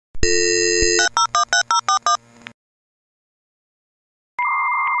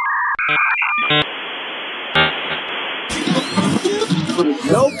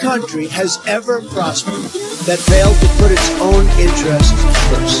No country has ever prospered that failed to put its own interests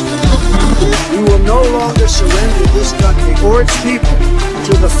first. We will no longer surrender this country or its people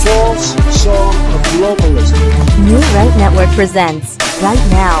to the false song of globalism. New Right Network presents Right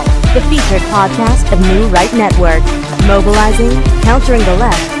Now, the featured podcast of New Right Network. Mobilizing, countering the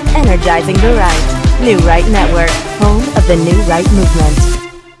left, energizing the right. New Right Network, home of the New Right movement.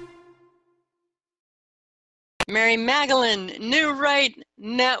 Mary Magdalene, New Right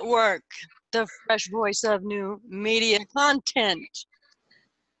Network, the fresh voice of new media content,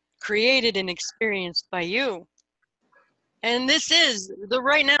 created and experienced by you. And this is the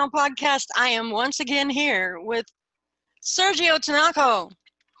Right Now podcast. I am once again here with Sergio Tinaco,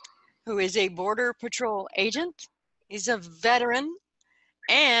 who is a Border Patrol agent. He's a veteran,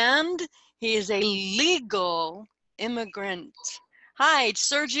 and he is a legal immigrant. Hi,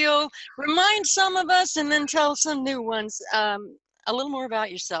 Sergio. Remind some of us and then tell some new ones a little more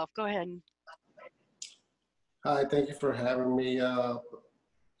about yourself. Go ahead. Hi, thank you for having me. I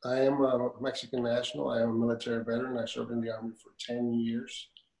am a Mexican national. I am a military veteran. I served in the Army for 10 years,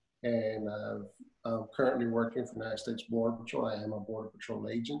 and I'm currently working for the United States Border Patrol. I am a Border Patrol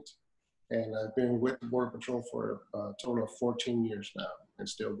agent, and I've been with the Border Patrol for a total of 14 years now and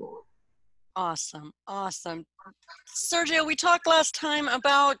still going. Awesome. Sergio, we talked last time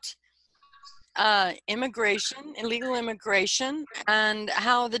about immigration, illegal immigration, and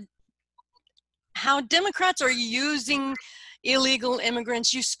how Democrats are using illegal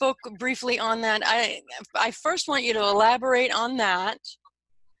immigrants. You spoke briefly on that. I first want you to elaborate on that,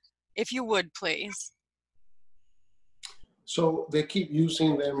 if you would, please. So they keep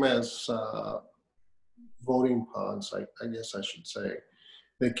using them as voting pawns, I guess I should say.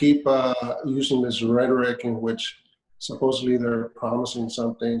 They keep using this rhetoric in which supposedly they're promising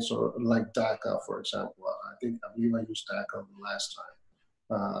something. So like DACA, for example, I believe I used DACA the last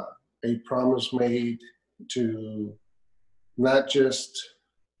time. A promise made to not just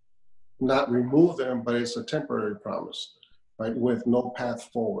not remove them, but it's a temporary promise, right? With no path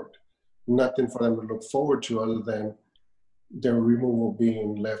forward, nothing for them to look forward to other than their removal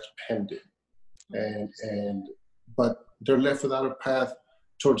being left pending. But they're left without a path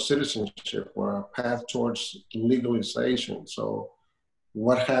towards citizenship or a path towards legalization. So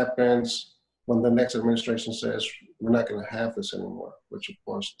what happens when the next administration says, we're not going to have this anymore, which of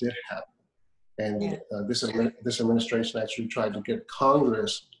course did happen. And this administration actually tried to get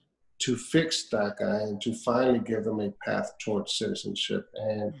Congress to fix DACA and to finally give them a path towards citizenship.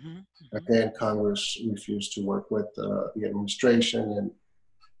 And again, Congress refused to work with the administration, and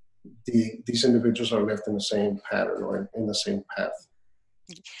these individuals are left in the same pattern or in the same path.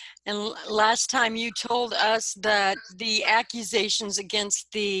 And last time you told us that the accusations against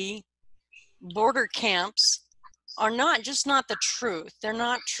the border camps are not the truth. They're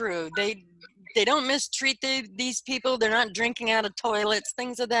not true. They don't mistreat these people. They're not drinking out of toilets,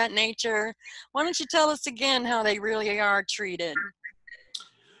 things of that nature. Why don't you tell us again how they really are treated?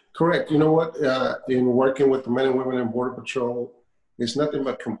 Correct. You know what? In working with the men and women in Border Patrol, it's nothing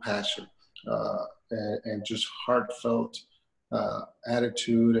but compassion and just heartfelt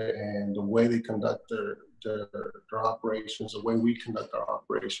attitude and the way they conduct their operations, the way we conduct our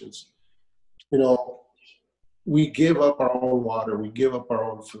operations. You know, we give up our own water, we give up our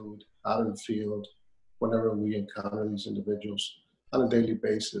own food out in the field whenever we encounter these individuals on a daily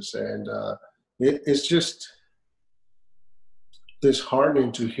basis. And it's just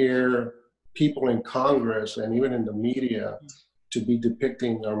disheartening to hear people in Congress and even in the media to be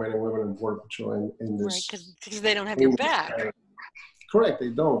depicting our men and women in Border Patrol in this. Right, because they don't have your back. Correct, they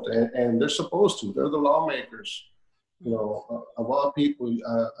don't, and they're supposed to. They're the lawmakers. You know, of all people,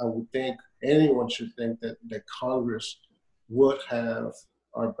 I would think anyone should think that Congress would have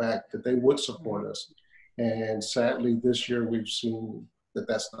our back, that they would support us. And sadly, this year we've seen that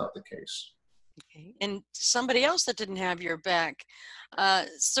that's not the case. Okay. And somebody else that didn't have your back,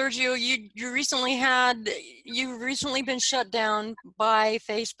 Sergio, you recently been shut down by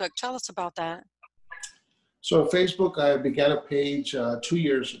Facebook. Tell us about that. So on Facebook, I began a page 2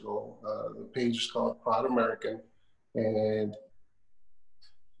 years ago. The page is called Proud American. And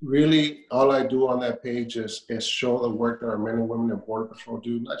really all I do on that page is show the work that our men and women in Border Patrol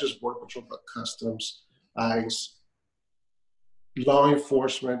do, not just Border Patrol, but Customs, ICE, law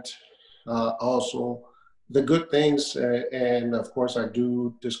enforcement, also the good things. And of course, I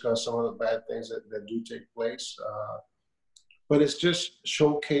do discuss some of the bad things that do take place. But it's just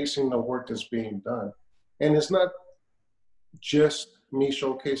showcasing the work that's being done. And it's not just me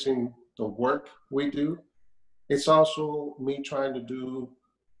showcasing the work we do. It's also me trying to do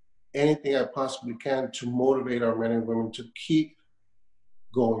anything I possibly can to motivate our men and women to keep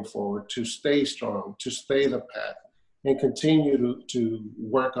going forward, to stay strong, to stay the path, and continue to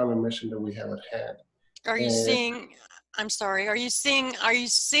work on the mission that we have at hand. Are you seeing? I'm sorry. Are you seeing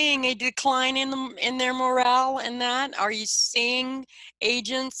a decline in their morale in that? Are you seeing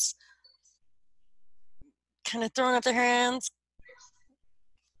agents kind of throwing up their hands?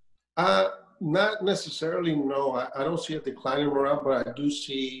 Not necessarily, no. I don't see a decline in morale, but I do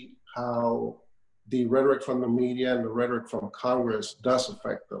see how the rhetoric from the media and the rhetoric from Congress does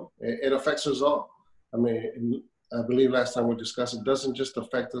affect them. It affects us all. I mean, I believe last time we discussed, it doesn't just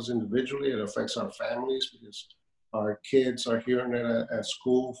affect us individually, it affects our families, because our kids are hearing it at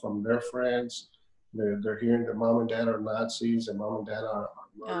school from their friends. They're hearing that mom and dad are Nazis and mom and dad are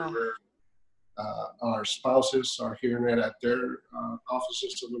murderers. Our spouses are hearing it at their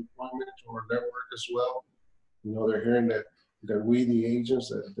offices of employment or their work as well. You know, they're hearing that we, the agents,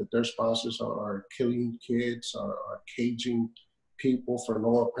 that their spouses are killing kids, are caging people for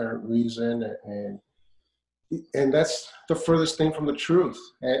no apparent reason, and that's the furthest thing from the truth.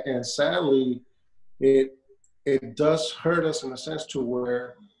 And sadly, it does hurt us in a sense to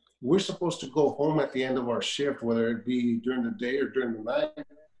where we're supposed to go home at the end of our shift, whether it be during the day or during the night,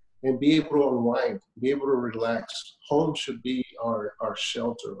 and be able to unwind, be able to relax. Home should be our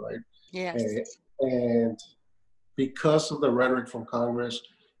shelter, right? Yes. And because of the rhetoric from Congress,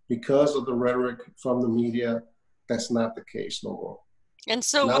 because of the rhetoric from the media, that's not the case no more. And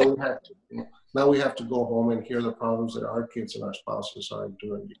so now we have to go home and hear the problems that our kids and our spouses are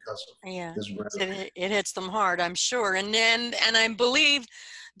enduring because of this rhetoric. It hits them hard, I'm sure. And I believe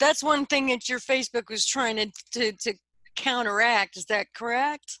that's one thing that your Facebook was trying to counteract. Is that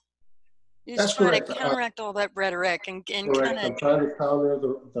correct? That's correct. To counteract all that rhetoric and correct. I'm trying to counter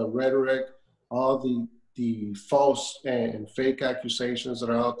the rhetoric, all the false and fake accusations that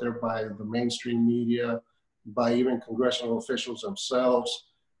are out there by the mainstream media, by even congressional officials themselves,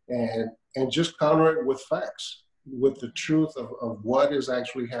 and just counter it with facts, with the truth of what is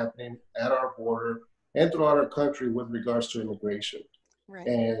actually happening at our border and throughout our country with regards to immigration. Right.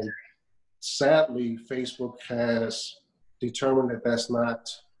 And sadly, Facebook has determined that that's not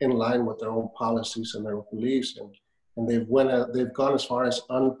in line with their own policies and their own beliefs, and they've gone as far as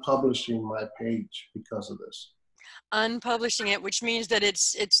unpublishing my page because of this. Unpublishing it, which means that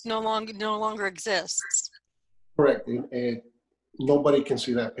it's no longer exists. Correct. Nobody can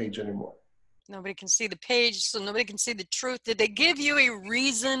see that page anymore. Nobody can see the page, so nobody can see the truth. Did they give you a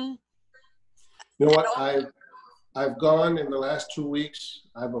reason? You know what? I've gone in the last 2 weeks.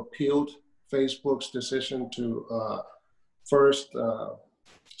 I've appealed Facebook's decision to first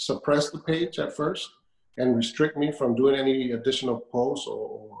suppress the page at first and restrict me from doing any additional posts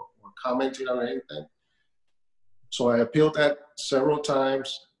or commenting on anything. So I appealed that several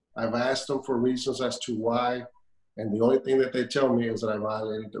times. I've asked them for reasons as to why, and the only thing that they tell me is that I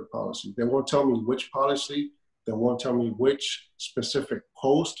violated their policy. They won't tell me which policy. They won't tell me which specific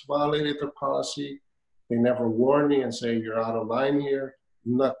post violated their policy. They never warn me and say, you're out of line here,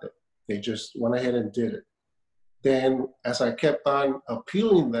 nothing. They just went ahead and did it. Then as I kept on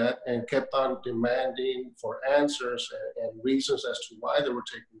appealing that and kept on demanding for answers and reasons as to why they were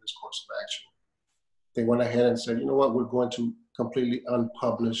taking this course of action, they went ahead and said, you know what, we're going to completely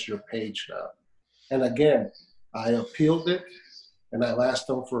unpublish your page now. And again, I appealed it and I've asked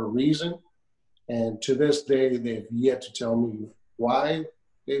them for a reason. And to this day, they've yet to tell me why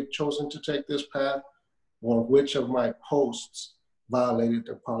they've chosen to take this path, or which of my posts violated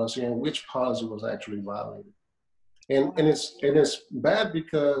their policy and which policy was actually violated. And it's bad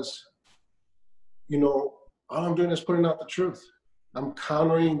because, you know, all I'm doing is putting out the truth. I'm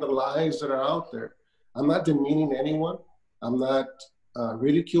countering the lies that are out there. I'm not demeaning anyone. I'm not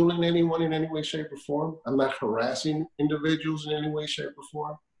ridiculing anyone in any way, shape, or form. I'm not harassing individuals in any way, shape, or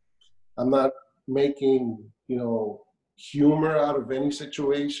form. I'm not making, you know, humor out of any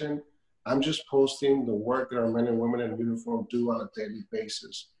situation. I'm just posting the work that our men and women in uniform do on a daily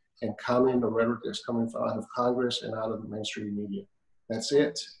basis and countering the rhetoric that's coming out of Congress and out of the mainstream media. That's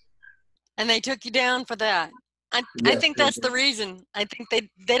it. And they took you down for that. I think that's the reason. I think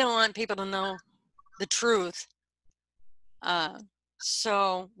they don't want people to know the truth.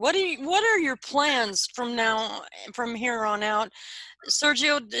 So what are your plans from here on out?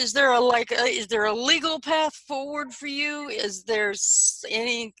 Sergio, is there a legal path forward for you? Is there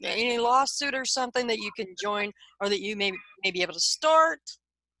any lawsuit or something that you can join or that you may be able to start?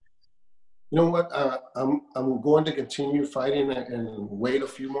 You know what? I'm going to continue fighting and wait a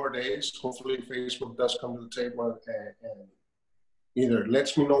few more days. Hopefully Facebook does come to the table and either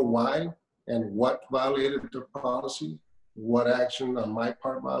lets me know why and what violated their policy, what action on my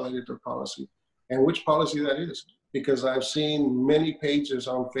part violated their policy, and which policy that is. because I've seen many pages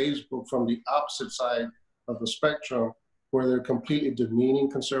on Facebook from the opposite side of the spectrum where they're completely demeaning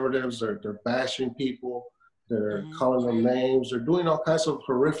conservatives, they're bashing people, they're calling them names, they're doing all kinds of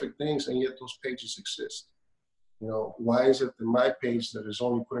horrific things, and yet those pages exist. You know, why is it that my page that is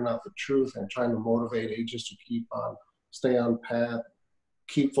only putting out the truth and trying to motivate agents to stay on path,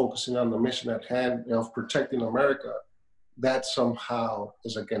 keep focusing on the mission at hand of protecting America, that somehow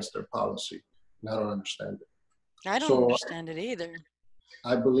is against their policy? And I don't understand it. I don't understand it either.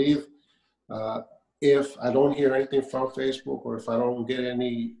 I believe if I don't hear anything from Facebook, or if I don't get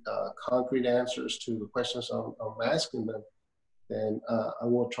any concrete answers to the questions I'm asking them, then I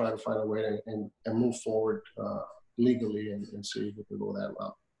will try to find a way and move forward legally and see if we can go that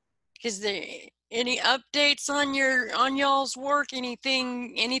route. Is there any updates on y'all's work?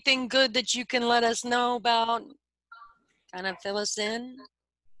 Anything good that you can let us know about? Kind of fill us in.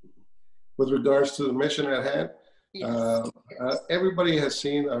 With regards to the mission at hand, Yes. Everybody has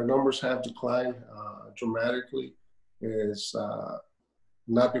seen our numbers have declined dramatically. It's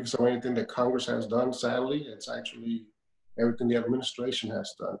not because of anything that Congress has done, sadly. It's actually everything the administration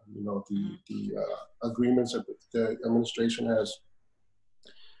has done. You know, the agreements that the administration has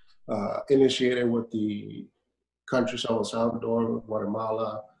initiated with the countries of El Salvador,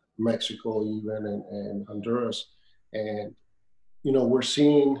 Guatemala, Mexico even, and Honduras. And, you know, we're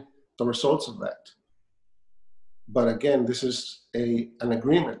seeing the results of that. But again, this is an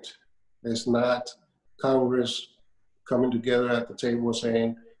agreement. It's not Congress coming together at the table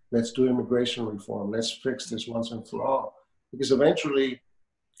saying, let's do immigration reform, let's fix this once and for all. Because eventually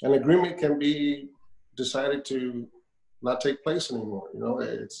an agreement can be decided to not take place anymore. You know,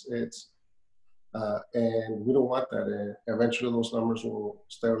 and we don't want that. And eventually those numbers will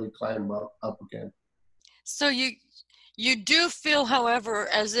steadily climb up again. So you do feel, however,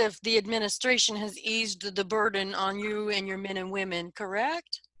 as if the administration has eased the burden on you and your men and women,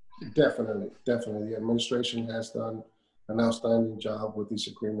 correct? Definitely. The administration has done an outstanding job with these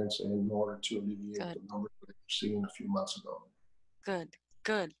agreements in order to alleviate the numbers that we were seeing a few months ago.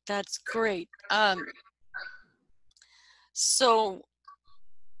 Good. That's great. So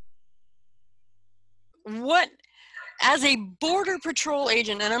what, as a Border Patrol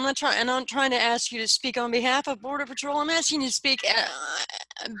agent, and I'm not trying to ask you to speak on behalf of Border Patrol, I'm asking you to speak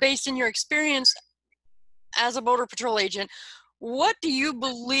based on your experience as a Border Patrol agent, what do you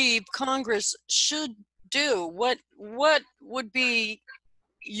believe Congress should do? What would be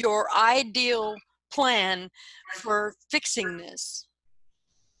your ideal plan for fixing this?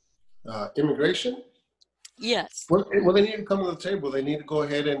 Immigration? Yes. Well, they need to come to the table. They need to go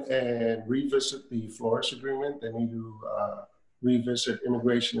ahead and revisit the Flores Agreement. They need to revisit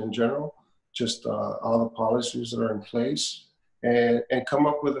immigration in general, just all the policies that are in place, and come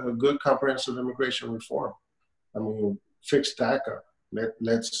up with a good comprehensive immigration reform. I mean, fix DACA.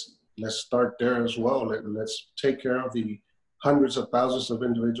 Let's start there as well. Let's take care of the hundreds of thousands of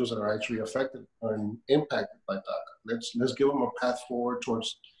individuals that are actually affected and impacted by DACA. Let's give them a path forward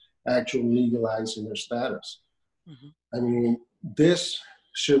towards actually legalizing their status. I mean, this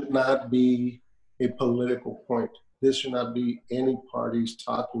should not be a political point. This should not be any party's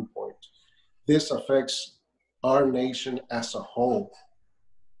talking point. This affects our nation as a whole,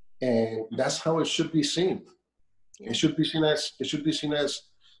 and that's how it should be seen. It should be seen as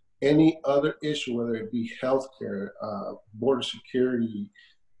any other issue, whether it be healthcare, border security,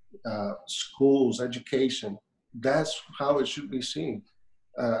 schools, education. That's how it should be seen.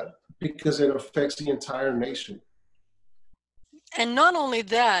 Because it affects the entire nation. And not only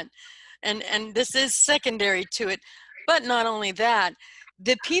that, and this is secondary to it, but not only that,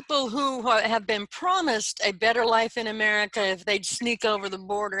 the people who have been promised a better life in America if they'd sneak over the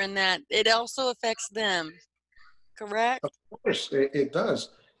border, and that it also affects them, correct? Of course, it does.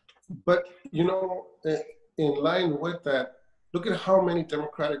 But, you know, in line with that, look at how many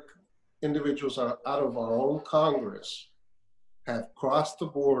Democratic individuals out of our own Congress have crossed the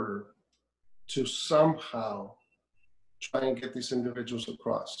border to somehow try and get these individuals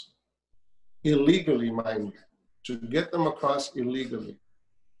across. Illegally, mind you, to get them across illegally,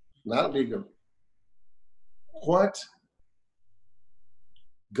 not legally. What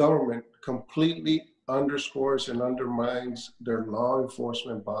government completely underscores and undermines their law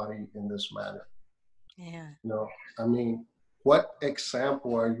enforcement body in this manner? Yeah. You know, I mean, what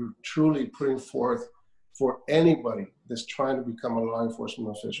example are you truly putting forth for anybody that's trying to become a law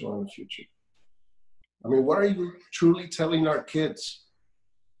enforcement official in the future? I mean, what are you truly telling our kids?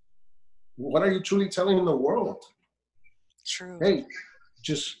 What are you truly telling the world? True. Hey,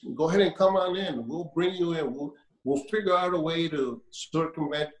 just go ahead and come on in. We'll bring you in. We'll figure out a way to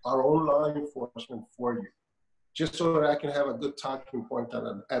circumvent our own law enforcement for you. just so that I can have a good talking point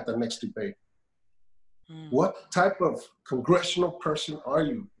at the next debate. Mm. What type of congressional person are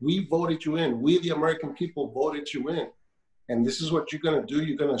you? We voted you in. We, the American people, voted you in. And this is what you're going to do.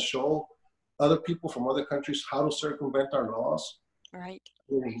 You're going to show other people from other countries how to circumvent our laws. Right.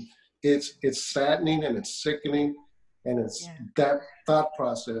 It's saddening and it's sickening. And it's that thought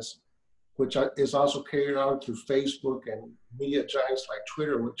process, which is also carried on through Facebook and media giants like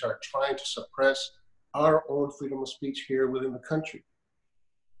Twitter, which are trying to suppress our own freedom of speech here within the country.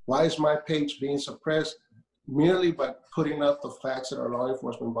 Why is my page being suppressed? Merely by putting out the facts that our law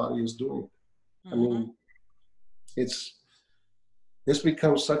enforcement body is doing. Mm-hmm. I mean, it's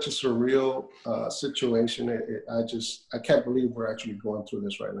become such a surreal situation. I can't believe we're actually going through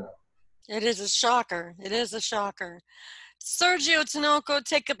this right now. It is a shocker. It is a shocker. Sergio Tinoco,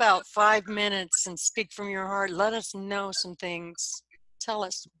 take about 5 minutes and speak from your heart. Let us know some things. Tell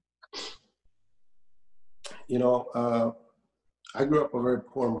us. You know, I grew up a very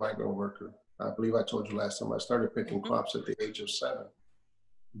poor migrant worker. I believe I told you last time I started picking crops at the age of 7.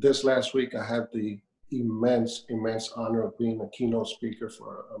 This last week, I had the immense honor of being a keynote speaker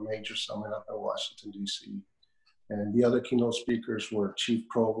for a major summit up in Washington, D.C. And the other keynote speakers were Chief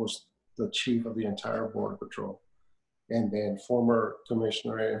Provost, the chief of the entire Border Patrol. And then former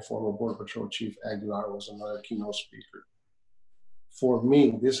Commissioner and former Border Patrol Chief Aguilar was another keynote speaker. For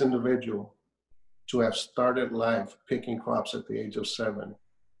me, this individual, to have started life picking crops at the age of 7,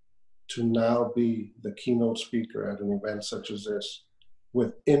 to now be the keynote speaker at an event such as this,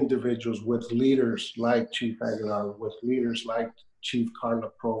 with individuals, with leaders like Chief Aguilar, with leaders like Chief Carla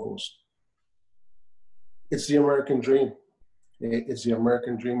Provost. It's the American dream. It's the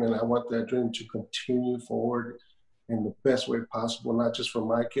American dream, and I want that dream to continue forward in the best way possible, not just for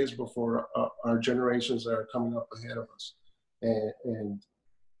my kids, but for our generations that are coming up ahead of us. And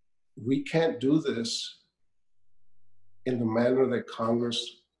we can't do this in the manner that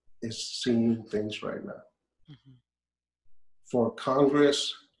Congress is seeing things right now. Mm-hmm. For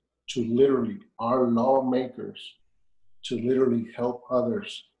Congress to literally, our lawmakers, to literally help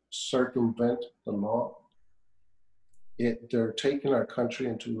others circumvent the law, they're taking our country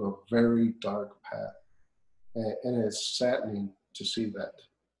into a very dark path. And it's saddening to see that.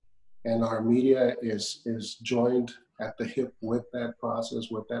 And our media is joined at the hip with that process,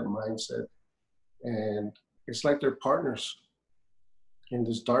 with that mindset. And it's like they're partners in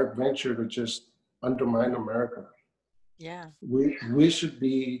this dark venture to just undermine America. Yeah. We should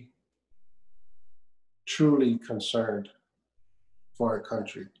be truly concerned for our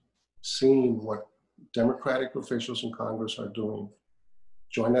country, seeing what Democratic officials in Congress are doing,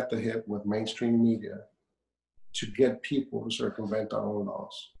 join at the hip with mainstream media to get people to circumvent our own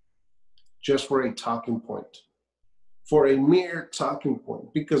laws, just for a talking point, for a mere talking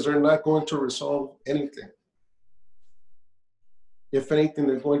point, because they're not going to resolve anything. If anything,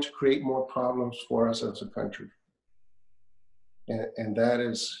 they're going to create more problems for us as a country. And that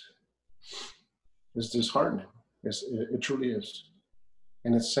is disheartening. It truly is.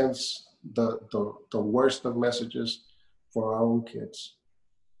 And it sends the worst of messages for our own kids.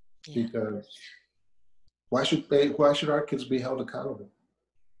 Yeah. Because why should our kids be held accountable?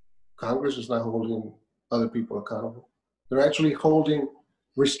 Congress is not holding other people accountable. They're actually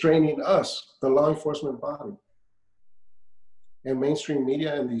restraining us, the law enforcement body. And mainstream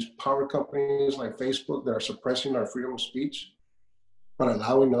media and these power companies like Facebook that are suppressing our freedom of speech, but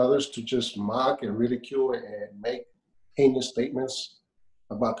allowing others to just mock and ridicule and make heinous statements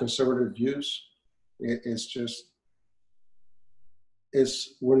about conservative views.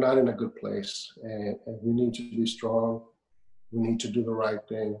 We're not in a good place, and we need to be strong. We need to do the right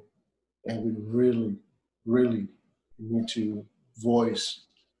thing, and we really, really need to voice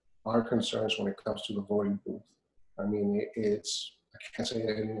our concerns when it comes to the voting booth. I mean, I can't say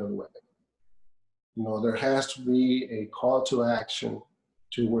it any other way. You know, there has to be a call to action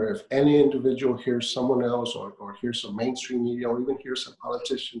to where if any individual hears someone else or hears some mainstream media or even hears a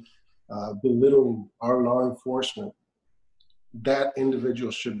politician belittling our law enforcement, that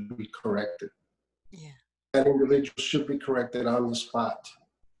individual should be corrected. Yeah. That individual should be corrected on the spot,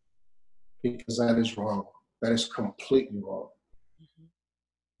 because that is wrong. That is completely wrong. Mm-hmm.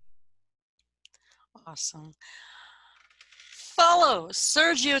 Awesome. Follow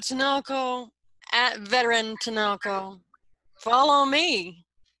Sergio Tinoco at Veteran Tinoco. Follow me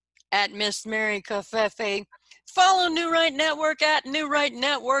at Miss Mary Covfefe. Follow New Right Network at New Right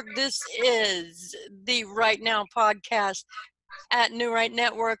Network. This is the Right Now podcast at New Right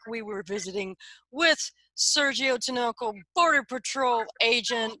Network. We were visiting with Sergio Tinoco, Border Patrol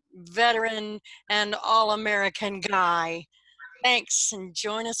agent, veteran, and all-American guy. Thanks, and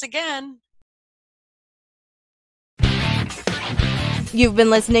join us again. You've been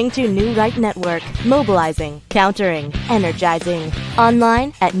listening to New Right Network, mobilizing, countering, energizing.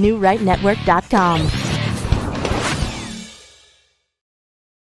 Online at newrightnetwork.com.